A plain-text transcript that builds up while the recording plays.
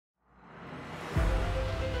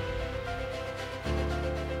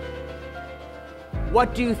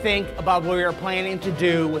what do you think about what we are planning to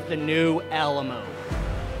do with the new Alamo?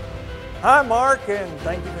 Hi Mark, and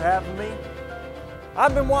thank you for having me.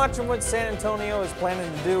 I've been watching what San Antonio is planning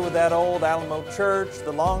to do with that old Alamo church,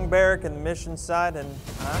 the Long Barrack, and the mission site, and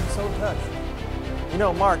I'm so touched. You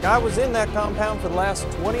know, Mark, I was in that compound for the last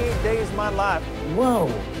 28 days of my life. Whoa,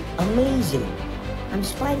 amazing. I'm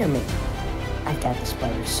Spider-Man. I've got the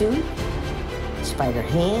spider suit, spider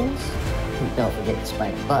hands, and don't forget the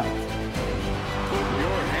spider butt. Put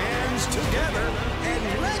your hands together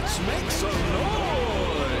and let's make some noise!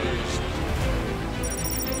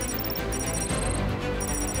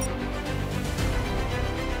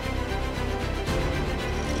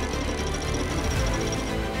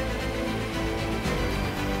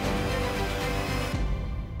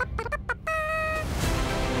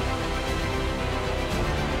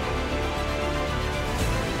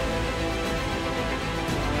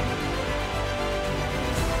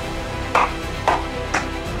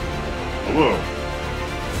 Hello.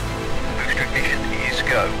 Booster ignition is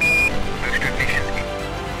go.